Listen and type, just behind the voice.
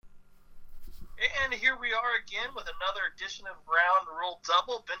and here we are again with another edition of Ground Rule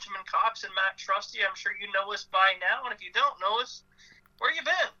Double. Benjamin Cox and Matt Trusty. I'm sure you know us by now, and if you don't know us, where you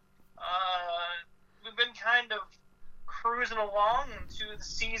been? We've been kind of cruising along into the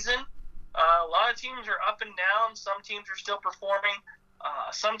season. A lot of teams are up and down. Some teams are still performing.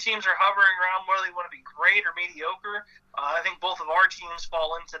 Some teams are hovering around whether they want to be great or mediocre. I think both of our teams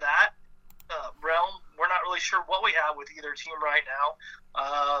fall into that realm. We're not really sure what we have with either team right now.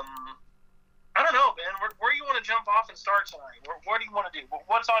 I don't know, Ben. Where do you want to jump off and start tonight? What do you want to do?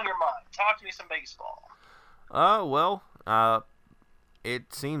 What's on your mind? Talk to me some baseball.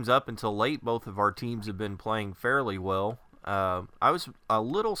 It seems up until late both of our teams have been playing fairly well. I was a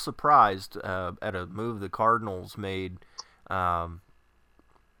little surprised at a move the Cardinals made.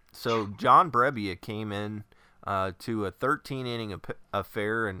 So John Brebbia came in to a 13-inning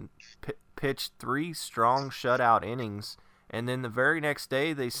affair and pitched 3 strong shutout innings, and then the very next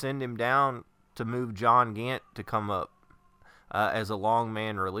day they send him down to move John Gant to come up as a long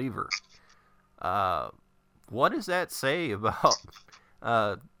man reliever. What does that say about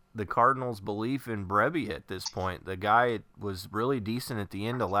the Cardinals' belief in Brebbia at this point? The guy was really decent at the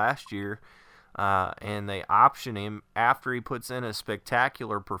end of last year, and they option him after he puts in a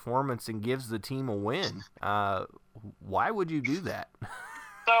spectacular performance and gives the team a win. Why would you do that?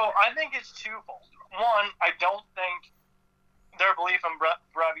 So I think it's twofold. One, I don't think their belief in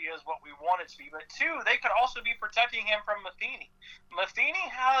Brebbia is what we want it to be. But 2, they could also be protecting him from Matheny. Matheny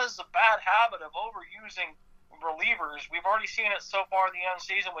has a bad habit of overusing relievers. We've already seen it so far in the end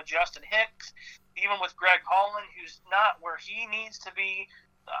season with Justin Hicks, even with Greg Holland, who's not where he needs to be.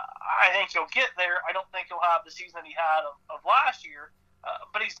 I think he'll get there. I don't think he'll have the season that he had of last year,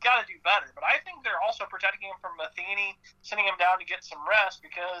 but he's got to do better. But I think they're also protecting him from Matheny, sending him down to get some rest,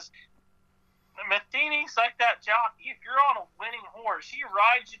 because Matheny's like that jockey. If you're on a winning horse, he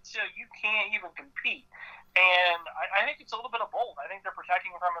rides you till you can't even compete. And I think it's a little bit of both. I think they're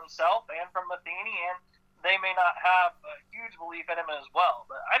protecting him from himself and from Matheny, and they may not have a huge belief in him as well.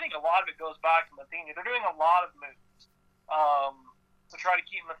 But I think a lot of it goes back to Matheny. They're doing a lot of moves to try to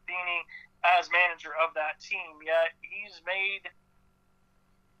keep Matheny as manager of that team. Yet he's made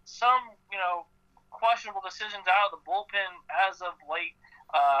some, questionable decisions out of the bullpen as of late.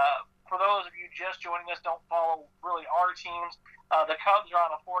 For those of you just joining us, don't follow really our teams. The Cubs are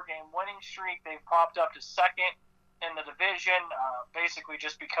on a 4-game winning streak. They've popped up to second in the division, basically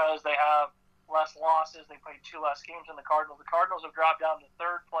just because they have less losses. They played 2 less games than the Cardinals. The Cardinals have dropped down to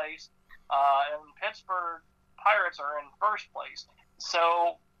 3rd place, and Pittsburgh Pirates are in 1st place.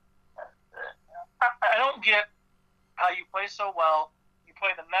 So I don't get how you play so well. You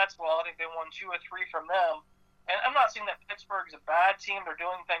play the Mets well. I think they won 2 or 3 from them. And I'm not saying that Pittsburgh's a bad team. They're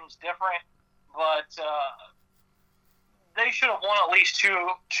doing things different, but they should have won at least two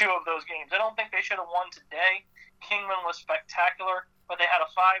of those games. I don't think they should have won today. Kingman was spectacular, but they had a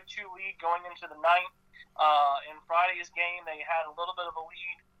 5-2 lead going into the 9th. In Friday's game, they had a little bit of a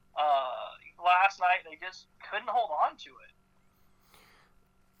lead. Last night, they just couldn't hold on to it.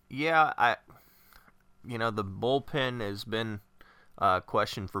 Yeah, the bullpen has been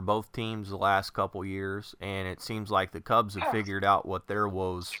question for both teams the last couple years, and it seems like the Cubs have figured out what their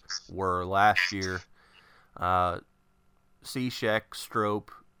woes were last year. Cishek, Strope,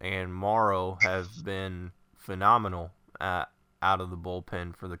 and Morrow have been phenomenal out of the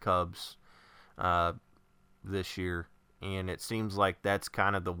bullpen for the Cubs this year, and it seems like that's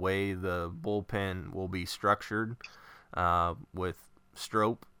kind of the way the bullpen will be structured, with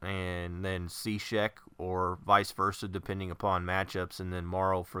Strope and then Cishek, or vice versa depending upon matchups, and then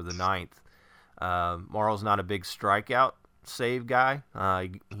Morrow for the 9th. Morrow's not a big strikeout save guy.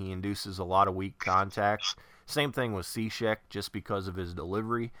 He induces a lot of weak contacts. Same thing with Cishek, just because of his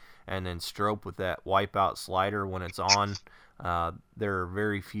delivery, and then Strope with that wipeout slider when it's on. There are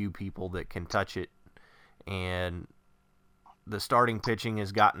very few people that can touch it, and the starting pitching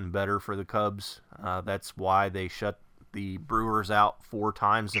has gotten better for the Cubs. That's why they shut the Brewers out 4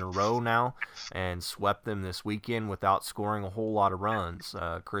 times in a row now and swept them this weekend without scoring a whole lot of runs.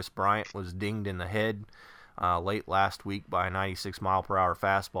 Chris Bryant was dinged in the head late last week by a 96-mile-per-hour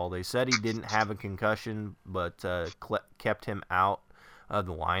fastball. They said he didn't have a concussion, but kept him out of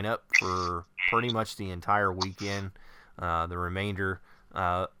the lineup for pretty much the entire weekend. The remainder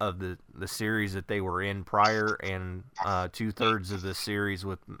of the series that they were in prior, and 2/3 of the series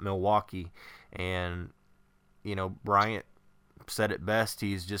with Milwaukee. And Bryant said it best.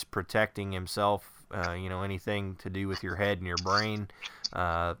 He's just protecting himself. Anything to do with your head and your brain,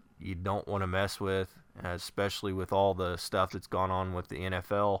 you don't want to mess with, especially with all the stuff that's gone on with the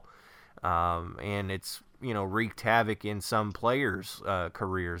NFL. And it's wreaked havoc in some players'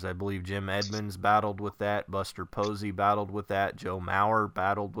 careers. I believe Jim Edmonds battled with that. Buster Posey battled with that. Joe Mauer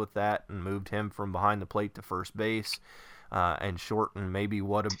battled with that and moved him from behind the plate to first base and shortened maybe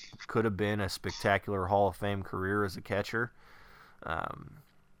what could have been a spectacular Hall of Fame career as a catcher.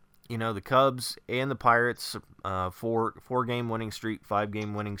 The Cubs and the Pirates, 4-game winning streak,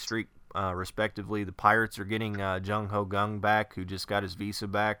 5-game winning streak, respectively. The Pirates are getting Jung Ho Gung back, who just got his visa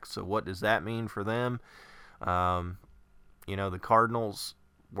back. So what does that mean for them? The Cardinals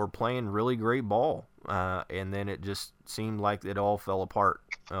were playing really great ball, and then it just seemed like it all fell apart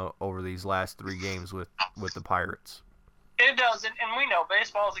over these last 3 games with the Pirates. It does, and we know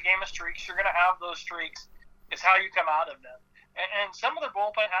baseball is a game of streaks. You're going to have those streaks. It's how you come out of them. And some of their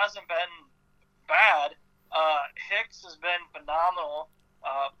bullpen hasn't been bad. Hicks has been phenomenal,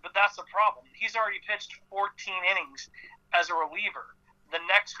 but that's the problem. He's already pitched 14 innings as a reliever. The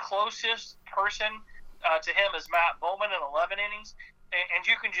next closest person to him is Matt Bowman in 11 innings, and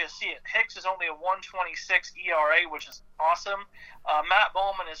you can just see it. Hicks is only a 1.26 ERA, which is awesome. Matt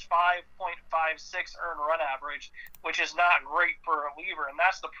Bowman is 5.56 earned run average, which is not great for a reliever, and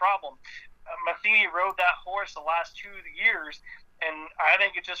that's the problem. Matheny rode that horse the last 2 years, and I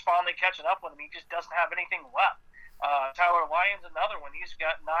think it's just finally catching up with him. He just doesn't have anything left. Tyler Lyon's another one. He's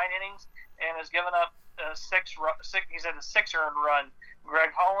got 9 innings and has given up 6. He's at a 6 earned run.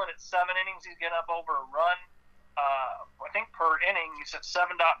 Greg Holland at 7 innings, he's getting up over a run. I think per inning he's at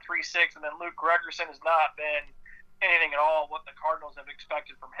 7.36, and then Luke Gregerson has not been anything at all what the Cardinals have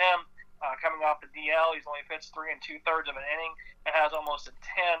expected from him. Coming off the DL, he's only pitched 3 2/3 of an inning and has almost a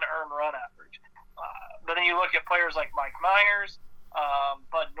 10 earned run average. But then you look at players like Mike Myers,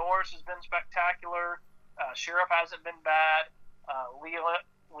 Bud Norris has been spectacular. Sheriff hasn't been bad.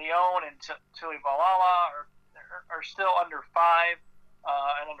 Leon and Tuli Valala are still under 5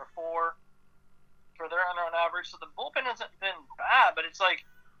 and under 4 for their earned run average. So the bullpen hasn't been bad, but it's like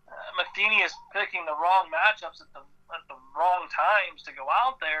Matheny is picking the wrong matchups at the wrong times to go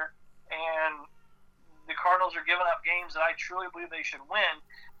out there. And the Cardinals are giving up games that I truly believe they should win.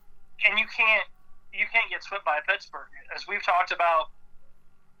 And you can't get swept by Pittsburgh. As we've talked about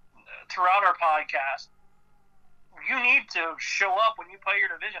throughout our podcast, you need to show up when you play your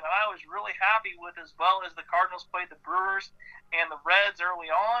division. And I was really happy with, as well as the Cardinals played the Brewers and the Reds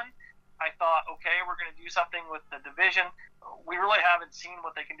early on, I thought, okay, we're going to do something with the division. We really haven't seen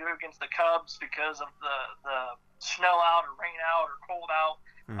what they can do against the Cubs because of the snow out or rain out or cold out.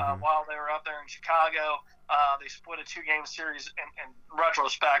 While they were up there in Chicago, they split a 2-game series in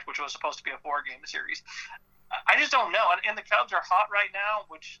retrospect, which was supposed to be a 4-game series. I just don't know. And the Cubs are hot right now,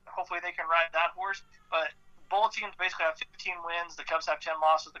 which hopefully they can ride that horse. But both teams basically have 15 wins. The Cubs have 10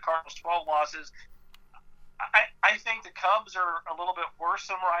 losses. The Cardinals 12 losses. I think the Cubs are a little bit worse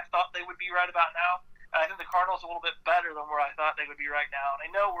than where I thought they would be right about now. And I think the Cardinals are a little bit better than where I thought they would be right now. And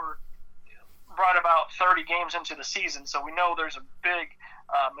I know we're right about 30 games into the season, so we know there's a big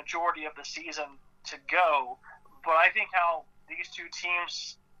majority of the season to go. But I think how these two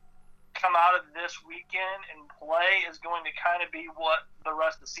teams come out of this weekend and play is going to kind of be what the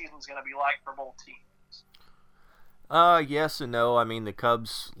rest of the season is going to be like for both teams. Yes and no. I mean, the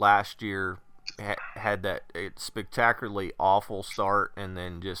Cubs last year had that spectacularly awful start and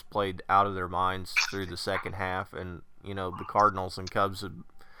then just played out of their minds through the second half. And, the Cardinals and Cubs,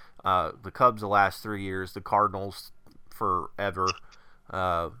 the Cubs the last 3 years, the Cardinals forever,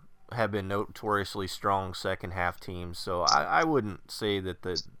 have been notoriously strong second half teams. So I wouldn't say that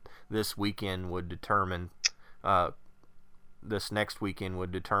this weekend would determine this next weekend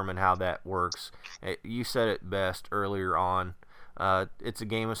would determine how that works. You said it best earlier on. It's a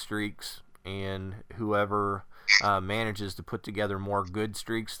game of streaks, and whoever manages to put together more good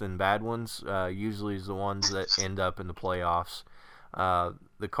streaks than bad ones usually is the ones that end up in the playoffs.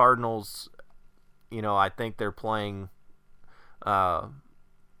 The Cardinals, I think they're playing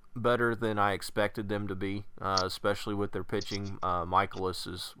better than I expected them to be, especially with their pitching. Michaelis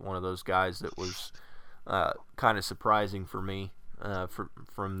is one of those guys that was kind of surprising for me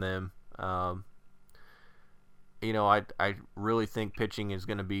from them. I really think pitching is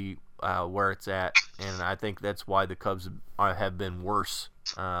going to be where it's at, and I think that's why the Cubs have been worse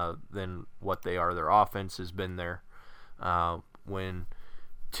than what they are. Their offense has been there. When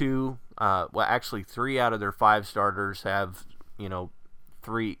 3 out of their 5 starters have, under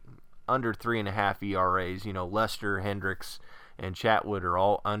 3.5 ERAs. Lester, Hendricks, and Chatwood are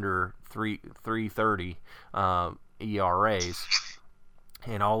all under 3.30 ERAs,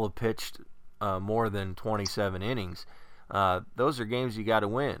 and all have pitched more than 27 innings. Those are games you got to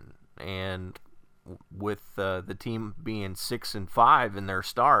win, and with the team being 6-5 in their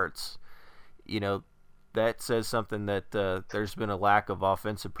starts, that says something that there's been a lack of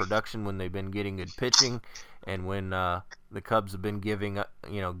offensive production when they've been getting good pitching, and when the Cubs have been giving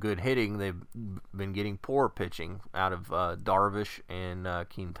good hitting, they've been getting poor pitching out of Darvish and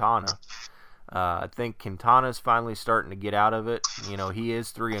Quintana. I think Quintana's finally starting to get out of it. He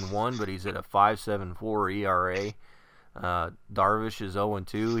is 3-1, but he's at a 5.74 ERA. Darvish is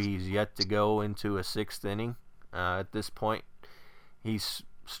 0-2. He's yet to go into a sixth inning. At this point, he's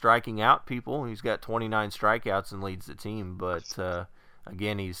striking out people. He's got 29 strikeouts and leads the team, but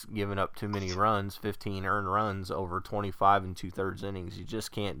again, he's given up too many runs, 15 earned runs over 25 and 2/3 innings. You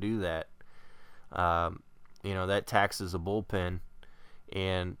just can't do that. That taxes a bullpen.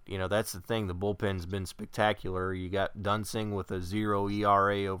 And, that's the thing. The bullpen's been spectacular. You got Dunsing with a 0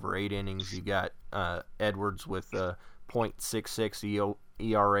 ERA over 8 innings. You got Edwards with a .66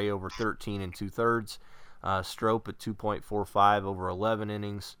 ERA over 13 and 2/3. Strope at 2.45 over 11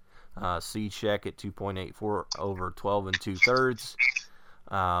 innings. Cechek at 2.84 over 12 and 2/3.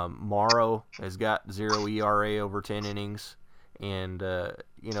 Morrow has got 0 ERA over 10 innings. And,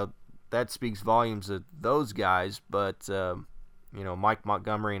 that speaks volumes of those guys. But, Mike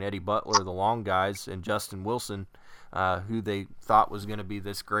Montgomery and Eddie Butler, the long guys, and Justin Wilson, who they thought was going to be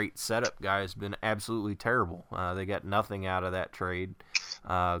this great setup guy, has been absolutely terrible. They got nothing out of that trade.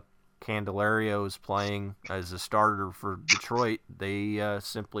 Candelario is playing as a starter for Detroit. They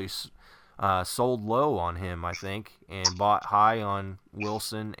simply sold low on him, I think, and bought high on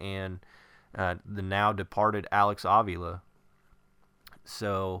Wilson and the now departed Alex Avila.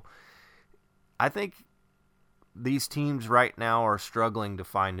 So I think these teams right now are struggling to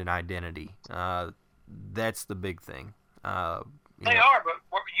find an identity. That's the big thing. They are, but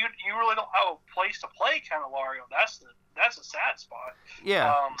you really don't have a place to play Candelario. That's a sad spot.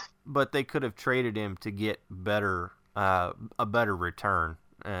 Yeah, but they could have traded him to get a better return.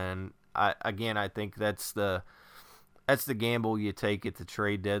 And I think that's the gamble you take at the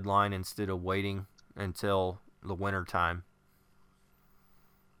trade deadline instead of waiting until the winter time.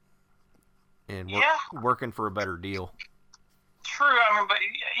 And working for a better deal. True, but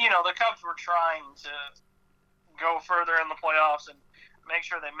the Cubs were trying to go further in the playoffs and make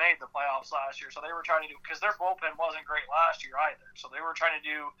sure they made the playoffs last year. So they were trying to do, because their bullpen wasn't great last year either. So they were trying to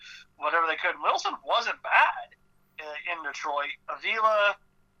do whatever they could. Wilson wasn't bad in Detroit. Avila,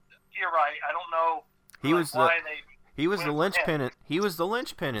 you're right. I don't know He was the linchpin. He was the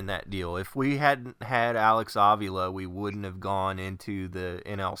linchpin in that deal. If we hadn't had Alex Avila, we wouldn't have gone into the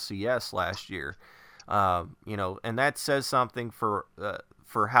NLCS last year. And that says something for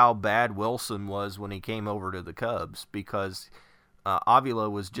how bad Wilson was when he came over to the Cubs, because Avila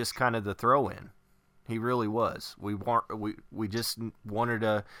was just kind of the throw-in. He really was. We just wanted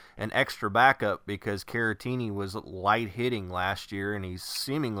an extra backup because Caratini was light hitting last year, and he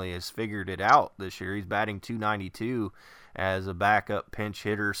seemingly has figured it out this year. He's batting .292 as a backup pinch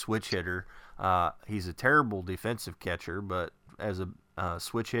hitter, switch hitter. He's a terrible defensive catcher, but as a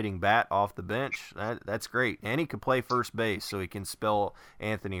switch hitting bat off the bench, that's great. And he could play first base, so he can spell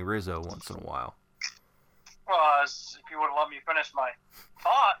Anthony Rizzo once in a while. Well, if you would have let me finish my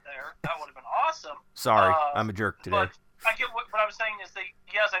thought there, that would have been awesome. Sorry, I'm a jerk today. But I get what I was saying is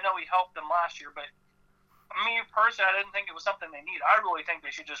yes, I know he helped them last year, but me personally, I didn't think it was something they need. I really think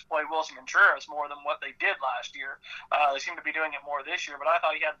they should just play Wilson Contreras more than what they did last year. They seem to be doing it more this year, but I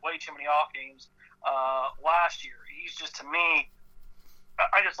thought he had way too many off games last year. He's just, to me,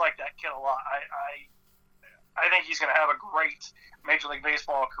 I just like that kid a lot. I think he's going to have a great Major League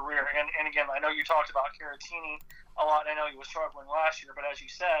Baseball career. And again, I know you talked about Caratini a lot, and I know he was struggling last year, but as you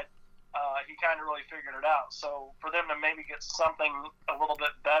said, he kind of really figured it out. So for them to maybe get something a little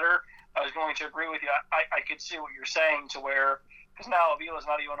bit better, I was going to agree with you. I could see what you're saying, to where, because now Avila's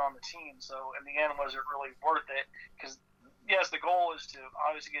not even on the team, so in the end, was it really worth it? Because, yes, the goal is to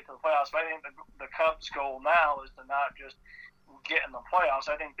obviously get to the playoffs, but I think the Cubs' goal now is to not just get in the playoffs.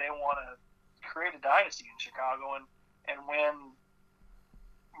 I think they want to create a dynasty in Chicago and win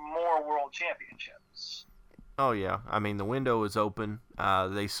more world championships. Oh, yeah. I mean, the window is open.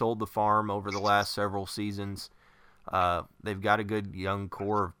 They sold the farm over the last several seasons. They've got a good young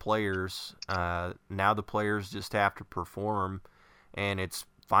core of players. Now the players just have to perform, and it's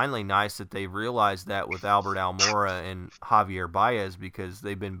finally nice that they realized that with Albert Almora and Javier Baez, because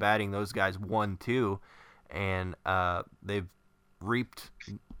they've been batting those guys 1-2, and they've reaped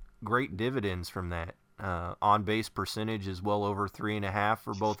great dividends from that. On-base percentage is well over 3.5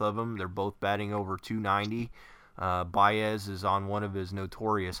 for both of them. They're both batting over .290. Baez is on one of his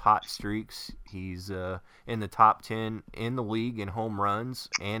notorious hot streaks. He's in the top 10 in the league in home runs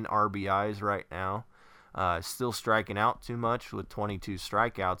and RBIs right now. Still striking out too much with 22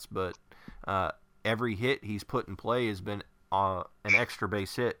 strikeouts, but every hit he's put in play has been an extra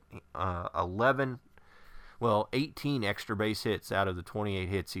base hit. 18 extra base hits out of the 28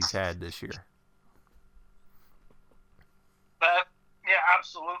 hits he's had this year. Yeah,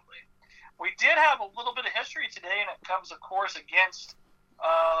 absolutely. We did have a little bit of history today, and it comes, of course, against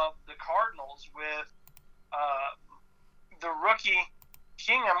the Cardinals with the rookie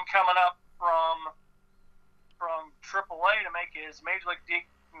Kingham coming up from AAA to make his Major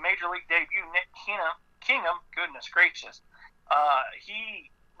League debut. Nick Kingham, goodness gracious,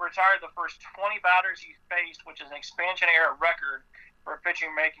 he retired the first 20 batters he faced, which is an expansion era record for a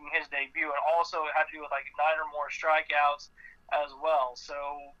pitcher making his debut, and also it had to do with like 9 or more strikeouts as well. So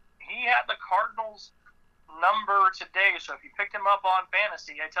he had the Cardinals number today. So if you picked him up on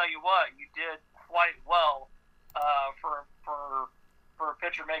fantasy, I tell you what, you did quite well for a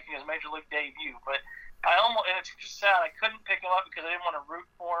pitcher making his Major League debut. But and it's just sad I couldn't pick him up because I didn't want to root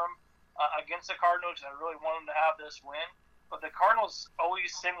for him against the Cardinals, and I really wanted him to have this win. But the Cardinals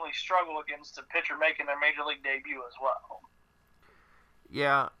always seemingly struggle against a pitcher making their Major League debut as well.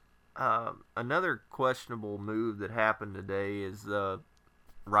 Yeah. Another questionable move that happened today is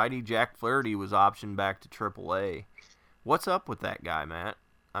righty Jack Flaherty was optioned back to AAA. What's up with that guy, Matt?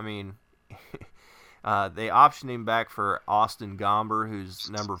 I mean, they optioned him back for Austin Gomber, who's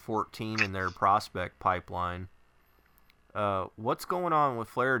number 14 in their prospect pipeline. What's going on with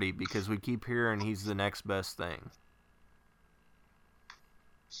Flaherty? Because we keep hearing he's the next best thing.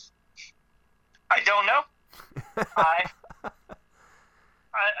 I don't know.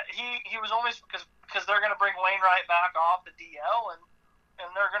 He was always because they're going to bring Wainwright back off the DL and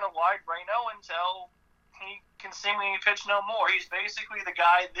they're going to wide Reno until he can seemingly pitch no more. He's basically the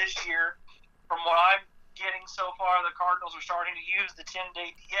guy this year. From what I'm getting so far, the Cardinals are starting to use the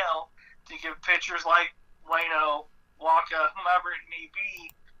 10-day DL to give pitchers like Waino, Waka, whomever it may be,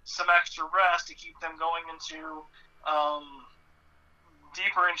 some extra rest to keep them going into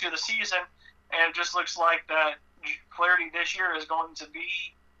deeper into the season. And it just looks like that Flaherty this year is going to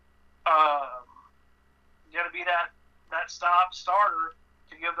be that starter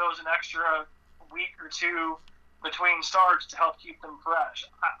to give those an extra week or two between starts to help keep them fresh.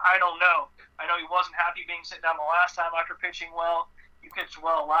 I don't know. I know he wasn't happy being sitting down the last time after pitching well. He pitched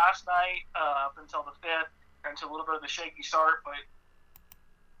well last night up until the 5th, into a little bit of a shaky start, but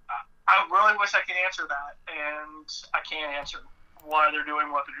I really wish I could answer that, and I can't answer why they're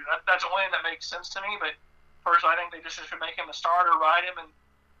doing what they're doing. That's the only thing that makes sense to me, but personally, I think they just should make him a starter, ride him, and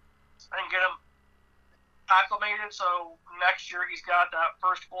get him acclimated so next year he's got that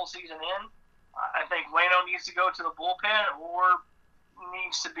first full season in. I think Waino needs to go to the bullpen or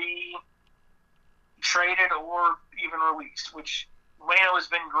needs to be traded or even released, which Waino has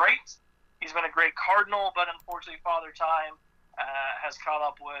been great. He's been a great Cardinal, but unfortunately Father Time has caught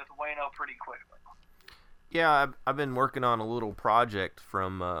up with Waino pretty quickly. Yeah, I've been working on a little project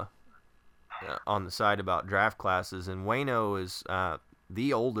from on the side about draft classes, and Waino is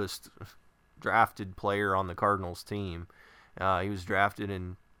the oldest drafted player on the Cardinals team. He was drafted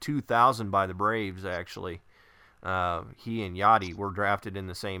in 2000 by the Braves, actually. He and Yachty were drafted in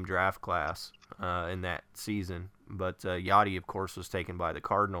the same draft class in that season, but Yachty, of course, was taken by the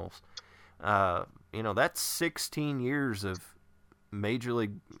Cardinals. That's 16 years of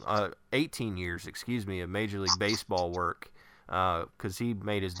 18 years, of Major League Baseball work, because he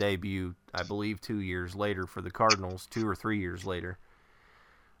made his debut, I believe, 2 years later for the Cardinals, 2 or 3 years later.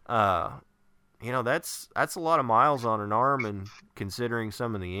 That's a lot of miles on an arm, and considering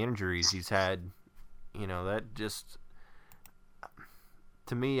some of the injuries he's had, that just,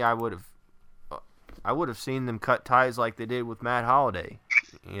 to me, I would have seen them cut ties like they did with Matt Holliday.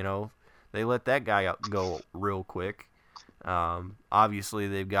 They let that guy go real quick. Obviously,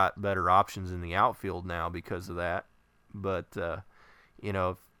 they've got better options in the outfield now because of that. But,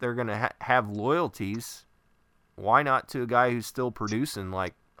 if they're going to have loyalties, why not to a guy who's still producing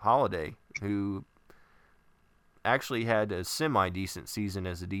like Holliday, who actually had a semi-decent season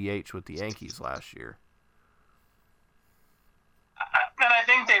as a DH with the Yankees last year? And I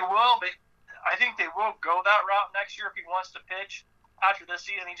think they will, but I think they will go that route next year if he wants to pitch. After this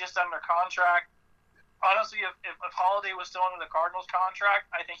season, he's just under contract. Honestly, if Holliday was still under the Cardinals contract,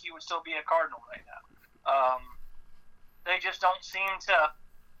 I think he would still be a Cardinal right now. They just don't seem to.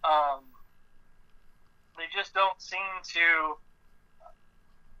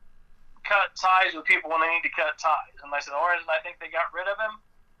 Cut ties with people when they need to cut ties. And like I said, the reason I think they got rid of him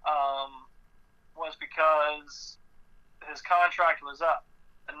was because his contract was up.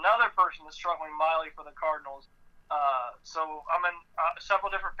 Another person that's struggling mightily for the Cardinals. So I'm in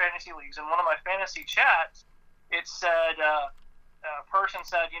several different fantasy leagues. In one of my fantasy chats, it said a person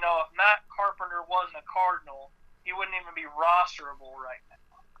said, if Matt Carpenter wasn't a Cardinal, he wouldn't even be rosterable right now.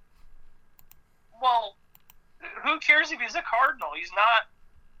 Well, who cares if he's a Cardinal? He's not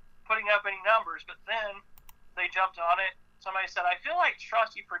putting up any numbers. But then they jumped on it. Somebody said, I feel like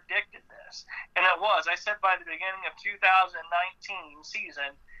Trusty predicted this. And it was. I said by the beginning of 2019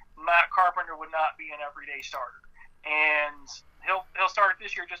 season, Matt Carpenter would not be an everyday starter. And he'll start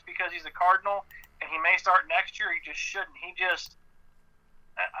this year just because he's a Cardinal, and he may start next year. He just shouldn't.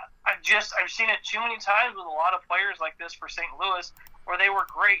 I've seen it too many times with a lot of players like this for St. Louis where they were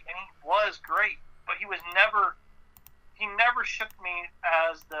great, and he was great, but he never shook me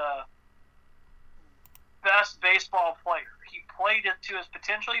as the best baseball player. He played it to his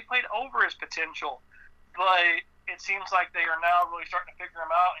potential. He played over his potential, but it seems like they are now really starting to figure him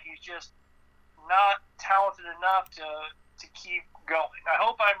out, and he's just not talented enough to keep going. I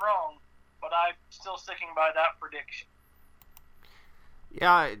hope I'm wrong, but I'm still sticking by that prediction.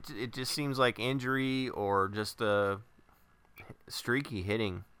 Yeah, it just seems like injury or just streaky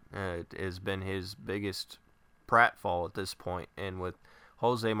hitting has been his biggest pratfall at this point. And with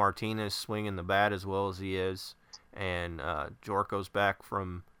Jose Martinez swinging the bat as well as he is, and Jorko's back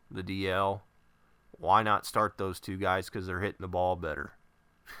from the DL, why not start those two guys because they're hitting the ball better?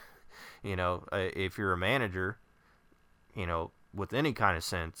 If you're a manager, with any kind of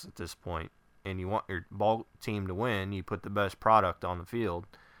sense at this point, and you want your ball team to win, you put the best product on the field.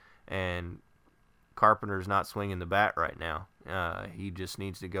 And Carpenter's not swinging the bat right now. He just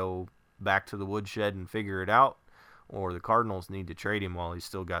needs to go back to the woodshed and figure it out, or the Cardinals need to trade him while he's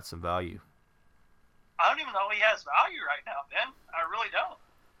still got some value. I don't even know he has value right now, Ben. I really don't.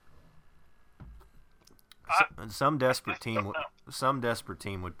 Some desperate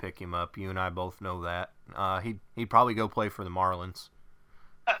team would pick him up. You and I both know that. He'd probably go play for the Marlins.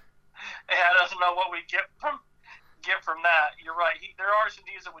 Yeah, I doesn't know what we get from that. You're right. There are some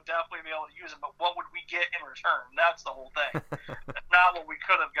teams that would definitely be able to use him, but what would we get in return? That's the whole thing. Not what we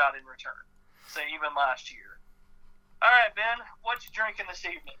could have got in return, say even last year. All right, Ben, what you drinking this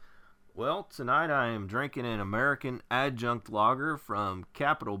evening? Well, tonight I am drinking an American adjunct lager from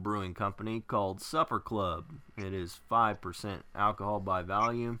Capital Brewing Company called Supper Club. It is 5% alcohol by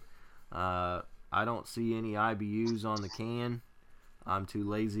volume. I don't see any IBUs on the can. I'm too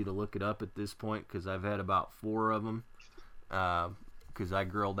lazy to look it up at this point because I've had about 4 of them. Because I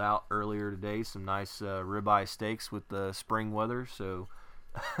grilled out earlier today some nice ribeye steaks with the spring weather. So,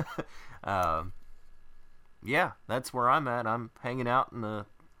 yeah, that's where I'm at. I'm hanging out in the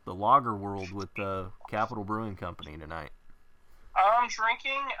lager world with Capital Brewing Company tonight. I'm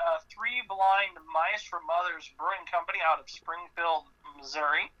drinking 3 Blind Mice from Mother's Brewing Company out of Springfield,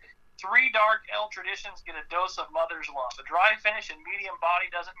 Missouri. 3 dark ale traditions get a dose of mother's love. A dry finish and medium body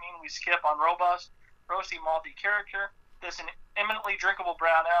doesn't mean we skip on robust, roasty, malty character. This is an eminently drinkable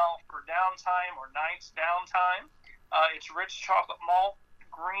brown ale for downtime or night's downtime. It's rich chocolate malt,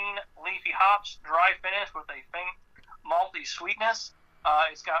 green leafy hops, dry finish with a faint malty sweetness.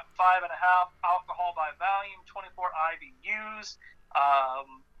 It's got 5.5 alcohol by volume, 24 IBUs.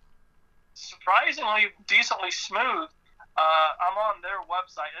 Surprisingly decently smooth. I'm on their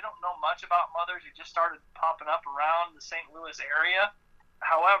website. I don't know much about Mother's. It just started popping up around the St. Louis area.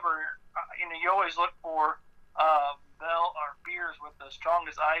 However, you always look for beers with the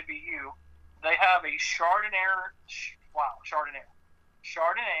strongest IBU. They have a Chardonnay,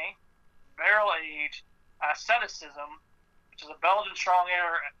 barrel-aged asceticism, which is a Belgian strong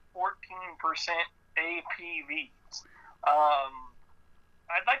ale at 14% APVs.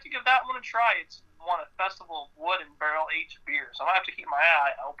 I'd like to give that one a try. It's won a Festival of Wood and Barrel Aged Beer, so I'm going to have to keep my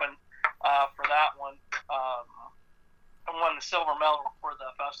eye open for that one. I won the silver medal for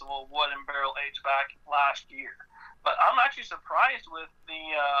the Festival of Wood and Barrel Aged back last year. But I'm actually surprised with the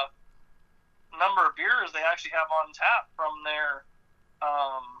number of beers they actually have on tap from their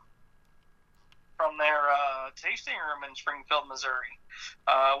tasting room in Springfield, Missouri.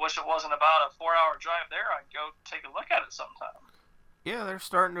 Wish it wasn't about a 4-hour drive there. I'd go take a look at it sometime. Yeah, they're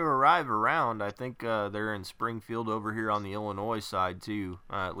starting to arrive around. I think they're in Springfield over here on the Illinois side too,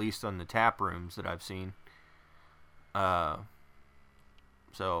 at least on the tap rooms that I've seen.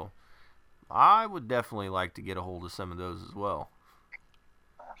 So I would definitely like to get a hold of some of those as well.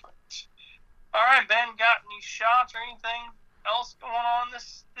 Perfect. All right, Ben, got any shots or anything else going on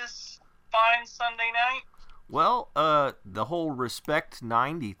this fine Sunday night? Well, the whole Respect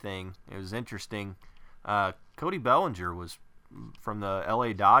 90 thing, it was interesting. Cody Bellinger from the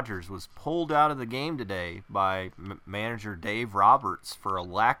LA Dodgers was pulled out of the game today by manager Dave Roberts for a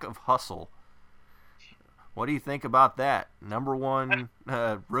lack of hustle. What do you think about that? Number 1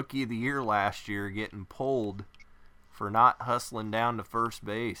 rookie of the year last year getting pulled for not hustling down to first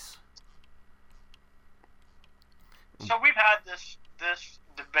base? So we've had this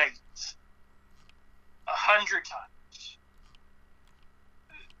debate 100 times,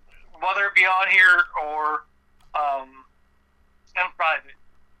 whether it be on here or in private.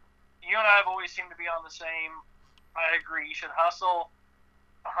 You and I have always seemed to be on the same. I agree. You should hustle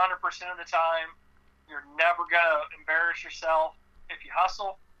 100% of the time. You're never gonna embarrass yourself if you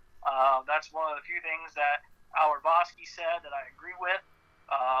hustle. That's one of the few things that Auerbachsky said that I agree with.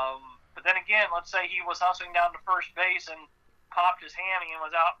 But then again, let's say he was hustling down to first base and popped his hammy and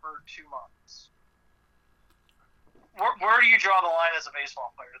was out for 2 months. Where do you draw the line as a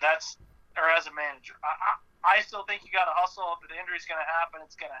baseball player? Or as a manager? I still think you got to hustle. If the injury's going to happen,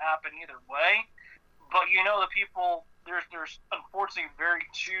 it's going to happen either way. But the people, there's unfortunately very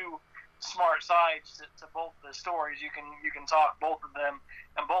two smart sides to both the stories. You can talk both of them,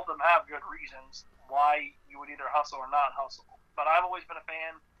 and both of them have good reasons why you would either hustle or not hustle. But I've always been a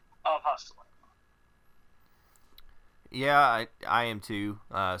fan of hustling. Yeah, I am too.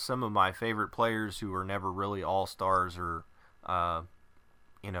 Some of my favorite players who were never really all-stars or,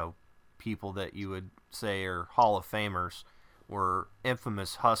 people that you would say are Hall of Famers were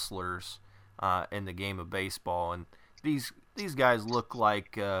infamous hustlers in the game of baseball. And these guys look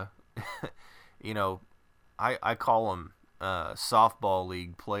like, I call them softball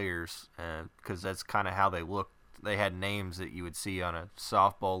league players because that's kind of how they looked. They had names that you would see on a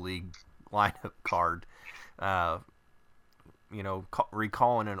softball league lineup card.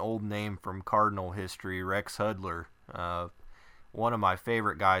 Recalling an old name from Cardinal history, Rex Hudler, one of my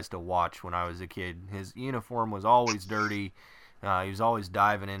favorite guys to watch when I was a kid. His uniform was always dirty. He was always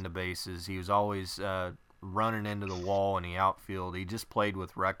diving into bases. He was always running into the wall in the outfield. He just played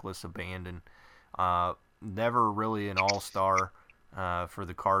with reckless abandon. Never really an all-star for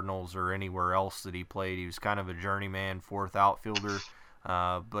the Cardinals or anywhere else that he played. He was kind of a journeyman fourth outfielder,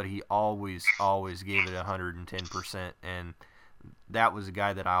 but he always gave it 110%, and that was a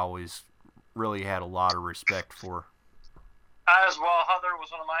guy that I always really had a lot of respect for. As well, Hudler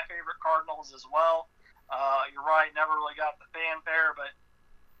was one of my favorite Cardinals as well. You're right, never really got the fanfare, but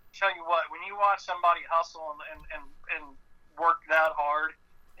tell you what, when you watch somebody hustle and work that hard,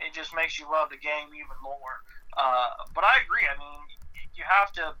 it just makes you love the game even more. But I agree. I mean, you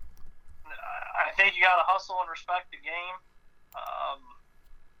have to. I think you got to hustle and respect the game.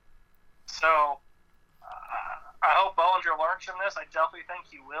 So I hope Bellinger learns from this. I definitely think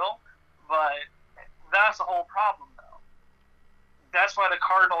he will. But that's the whole problem, though. That's why the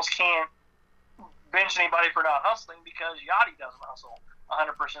Cardinals can't bench anybody for not hustling, because Yachty doesn't hustle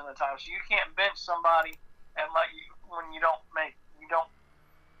 100% of the time. So you can't bench somebody and when you don't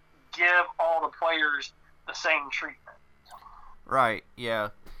give all the players the same treatment. Right, yeah.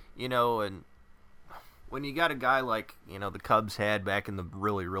 And when you got a guy like, the Cubs had back in the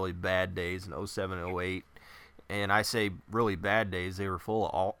really, really bad days in 07, 08, and I say really bad days, they were full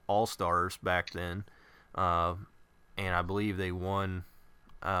of all-stars back then, and I believe they won,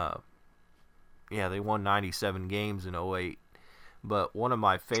 they won 97 games in 08. But one of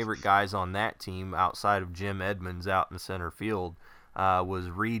my favorite guys on that team, outside of Jim Edmonds out in center field, was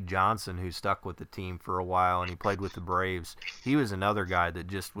Reed Johnson, who stuck with the team for a while, and he played with the Braves. He was another guy that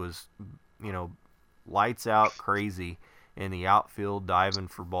just was, lights out crazy in the outfield, diving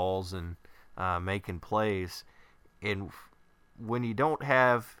for balls and making plays. And when you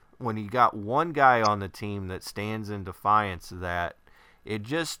got one guy on the team that stands in defiance of that, it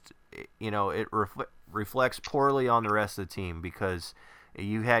just, it reflects poorly on the rest of the team, because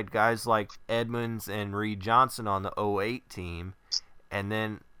you had guys like Edmonds and Reed Johnson on the 08 team, and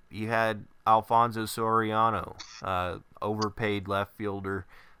then you had Alfonso Soriano, overpaid left fielder,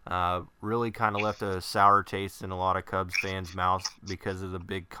 really kind of left a sour taste in a lot of Cubs fans' mouths because of the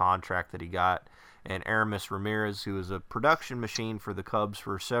big contract that he got, and Aramis Ramirez, who was a production machine for the Cubs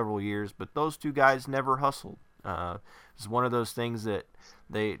for several years, but those two guys never hustled. It's one of those things that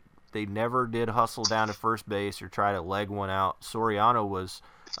they never did hustle down to first base or try to leg one out. Soriano was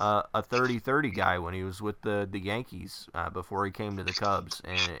a 30-30 guy when he was with the Yankees before he came to the Cubs,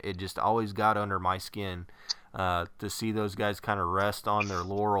 and it just always got under my skin to see those guys kind of rest on their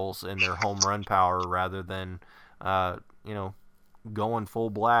laurels and their home run power rather than going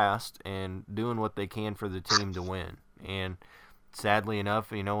full blast and doing what they can for the team to win. And sadly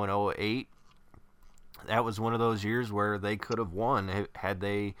enough, in 08, that was one of those years where they could have won had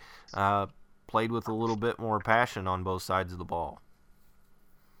they played with a little bit more passion on both sides of the ball.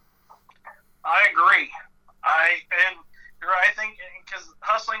 I agree. I think because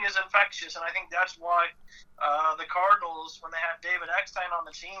hustling is infectious, and I think that's why the Cardinals, when they had David Eckstein on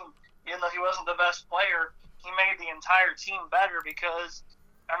the team, even though he wasn't the best player, he made the entire team better because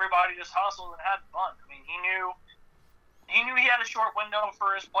everybody just hustled and had fun. I mean, he knew he had a short window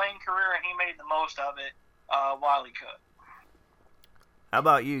for his playing career, and he made the most of it while he could. How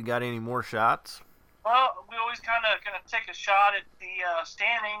about you? Got any more shots? Well, we always kind of take a shot at the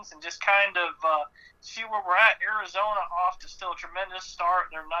standings and just kind of see where we're at. Arizona off to still a tremendous start.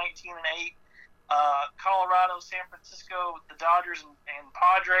 They're 19-8. Colorado, San Francisco, the Dodgers, and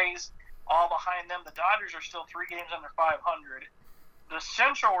Padres all behind them. The Dodgers are still 3 games under 500. The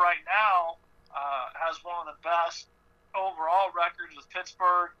Central right now has one of the best overall records with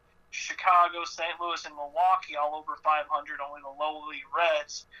Pittsburgh, Chicago, St. Louis, and Milwaukee all over 500. Only the lowly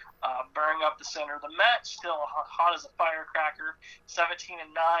Reds bearing up the center. The Mets still hot as a firecracker, 17-9.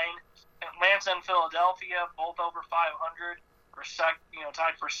 Atlanta and Philadelphia both over 500,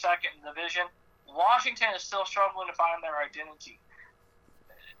 tied for second in the division. Washington is still struggling to find their identity.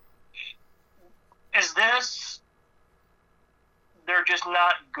 Is this they're just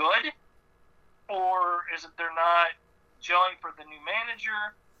not good, or is it they're not gelling for the new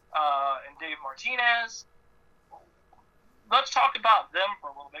manager and Dave Martinez? Let's talk about them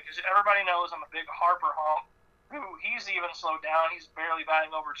for a little bit, because everybody knows I'm a big Harper honk. He's even slowed down. He's barely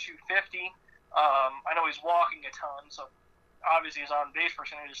batting over 250. I know he's walking a ton, so obviously his on-base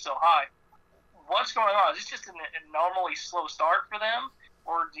percentage is still high. What's going on? Is this just an abnormally slow start for them,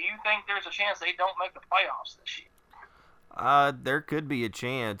 or do you think there's a chance they don't make the playoffs this year? There could be a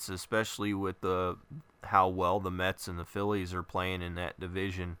chance, especially with how well the Mets and the Phillies are playing in that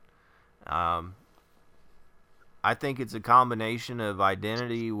division. I think it's a combination of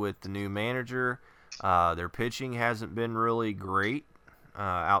identity with the new manager. Their pitching hasn't been really great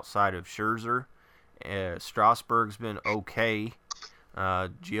outside of Scherzer. Strasburg's been okay.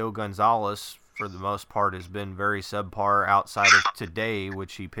 Gio Gonzalez, for the most part, has been very subpar outside of today,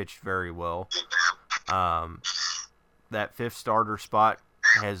 which he pitched very well. That fifth starter spot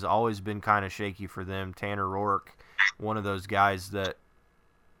has always been kind of shaky for them. Tanner Roark, one of those guys that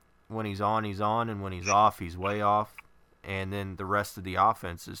when he's on, and when he's off, he's way off. And then the rest of the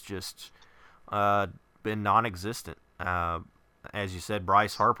offense has just been non-existent. As you said,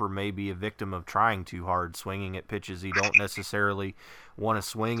 Bryce Harper may be a victim of trying too hard, swinging at pitches he don't necessarily want to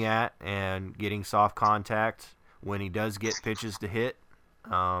swing at and getting soft contact. When he does get pitches to hit,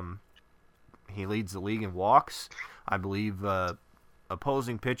 he leads the league in walks. I believe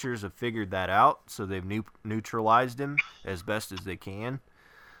opposing pitchers have figured that out, so they've neutralized him as best as they can.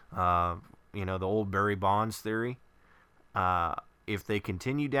 The old Barry Bonds theory. If they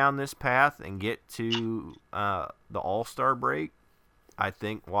continue down this path and get to the All-Star break, I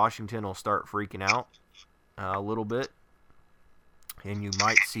think Washington will start freaking out a little bit, and you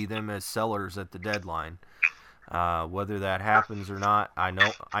might see them as sellers at the deadline. Whether that happens or not, I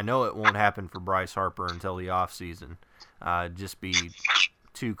know it won't happen for Bryce Harper until the offseason. Just be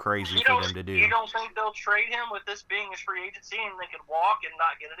too crazy for them to do. You don't think they'll trade him with this being his free agency and they can walk and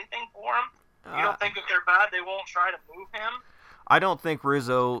not get anything for him? You don't think if they're bad they won't try to move him? I don't think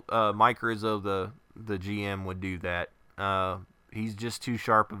Mike Rizzo, the GM, would do that. He's just too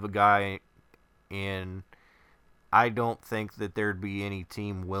sharp of a guy, and I don't think that there'd be any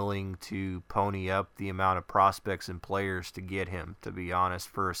team willing to pony up the amount of prospects and players to get him, to be honest,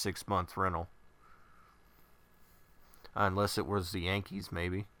 for a 6-month rental. Unless it was the Yankees,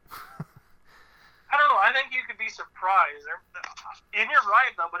 maybe. I don't know. I think you could be surprised. And you're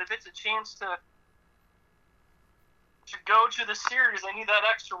right, though, but if it's a chance to go to the series, they need that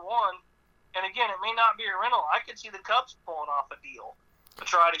extra one. And again, it may not be a rental. I could see the Cubs pulling off a deal to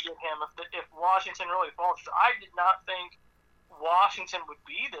try to get him if Washington really falls. I did not think Washington would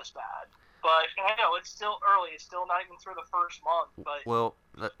be this bad. But I know it's still early. It's still not even through the first month. But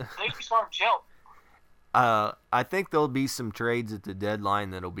they just aren't gelling. I think there'll be some trades at the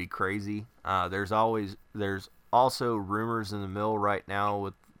deadline that'll be crazy. There's also rumors in the mill right now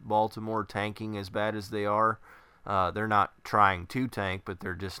with Baltimore tanking as bad as they are. They're not trying to tank, but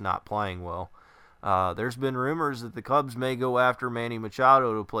they're just not playing well. There's been rumors that the Cubs may go after Manny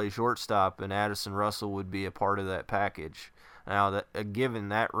Machado to play shortstop, and Addison Russell would be a part of that package. Now, given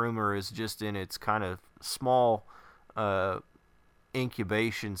that rumor is just in its kind of small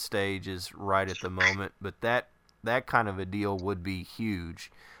incubation stages right at the moment, but that kind of a deal would be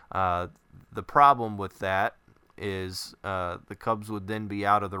huge. The problem with that is the Cubs would then be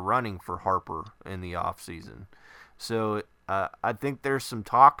out of the running for Harper in the offseason. So I think there's some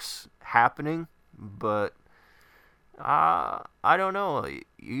talks happening, but I don't know.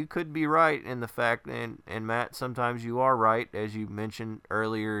 You could be right in the fact, and Matt, sometimes you are right, as you mentioned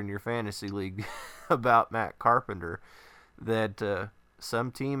earlier in your fantasy league about Matt Carpenter, that some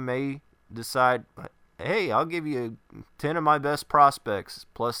team may decide, hey, I'll give you 10 of my best prospects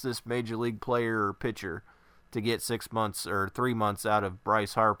plus this major league player or pitcher to get 6 months or 3 months out of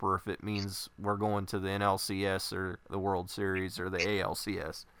Bryce Harper if it means we're going to the NLCS or the World Series or the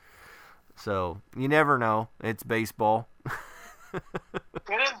ALCS. So you never know. It's baseball.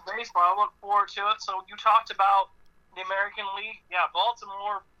 It is baseball. I look forward to it. So you talked about the American League. Yeah,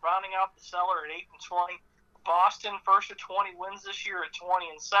 Baltimore rounding out the cellar at 8-20. Boston first at 20 wins this year at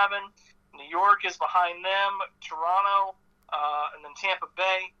 20-7. New York is behind them. Toronto, and then Tampa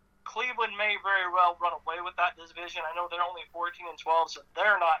Bay. Cleveland may very well run away with that division. I know they're only 14-12, so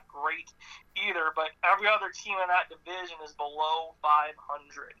they're not great either. But every other team in that division is below 500.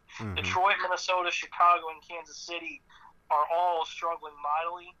 Mm-hmm. Detroit, Minnesota, Chicago, and Kansas City are all struggling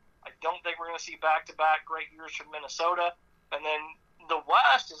mightily. I don't think we're going to see back-to-back great years from Minnesota. And then the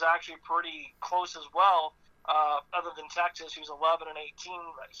West is actually pretty close as well, other than Texas, who's 11-18.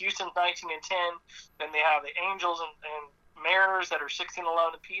 Houston's 19-10. Then they have the Angels and Mariners that are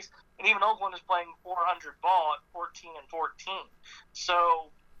 16-11 apiece, and even Oakland is playing 400 ball at 14-14.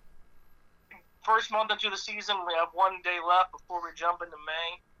 So, first month into the season, we have 1 day left before we jump into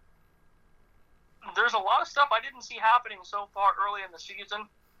May. There's a lot of stuff I didn't see happening so far early in the season,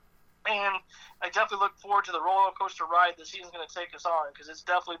 and I definitely look forward to the roller coaster ride the season's going to take us on, because it's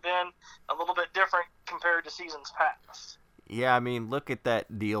definitely been a little bit different compared to seasons past. Yeah, I mean, look at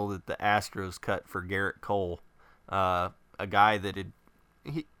that deal that the Astros cut for Garrett Cole. A guy that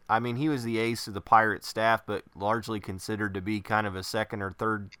he was the ace of the Pirates staff, but largely considered to be kind of a second or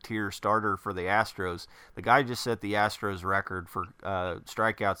third tier starter for the Astros. The guy just set the Astros record for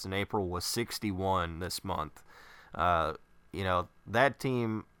strikeouts in April was 61 this month. That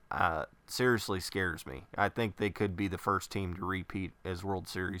team seriously scares me. I think they could be the first team to repeat as World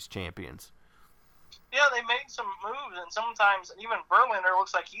Series champions. Yeah, they made some moves, and sometimes even Verlander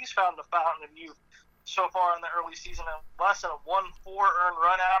looks like he's found a fountain of youth so far in the early season, less than a 1.4 earned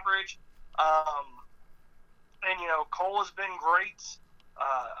run average. And, Cole has been great.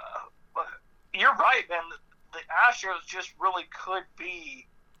 But you're right, man. The Astros just really could be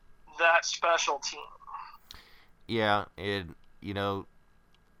that special team. Yeah,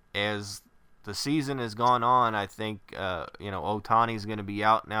 as the season has gone on, I think, Ohtani's going to be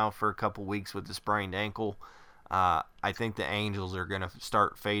out now for a couple weeks with the sprained ankle. I think the Angels are going to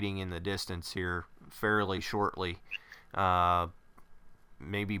start fading in the distance here fairly shortly,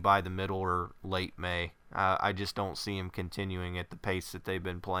 maybe by the middle or late May. I just don't see them continuing at the pace that they've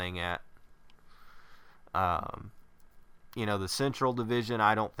been playing at. The Central Division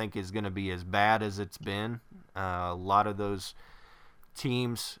I don't think is going to be as bad as it's been. A lot of those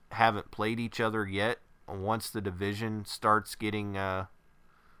teams haven't played each other yet. Once the division starts getting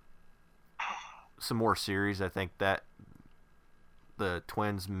some more series, I think that the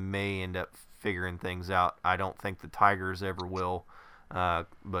Twins may end up figuring things out. I don't think the Tigers ever will.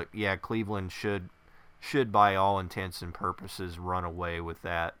 But yeah, Cleveland should by all intents and purposes run away with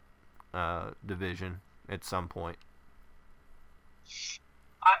that division at some point.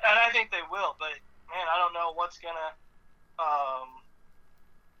 I think they will, but man, I don't know what's gonna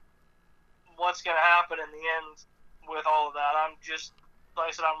happen in the end with all of that. I'm just, like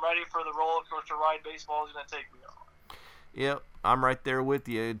I said, I'm ready for the roller coaster ride baseball is gonna take me on. Yep, I'm right there with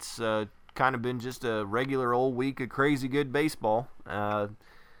you. It's kind of been just a regular old week of crazy good baseball.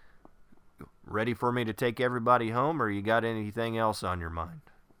 Ready for me to take everybody home, or you got anything else on your mind?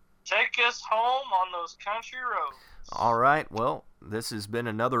 Take us home on those country roads. All right, well, this has been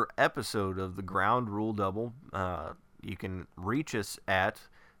another episode of the Ground Rule Double. You can reach us at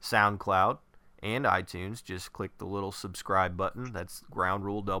SoundCloud and iTunes. Just click the little subscribe button. That's Ground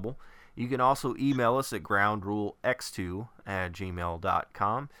Rule Double. You can also email us at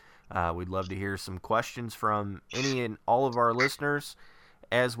groundrulex2@gmail.com. We'd love to hear some questions from any and all of our listeners,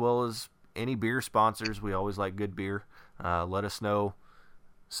 as well as any beer sponsors. We always like good beer. Let us know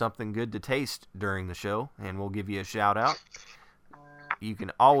something good to taste during the show, and we'll give you a shout out. You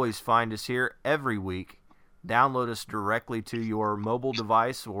can always find us here every week. Download us directly to your mobile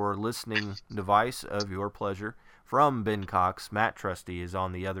device or listening device of your pleasure. From Ben Cox, Matt Trusty is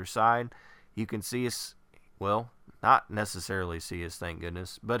on the other side. You can see us, well, not necessarily see us, thank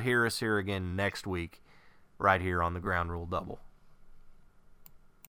goodness, but hear us here again next week, right here on the Ground Rule Double.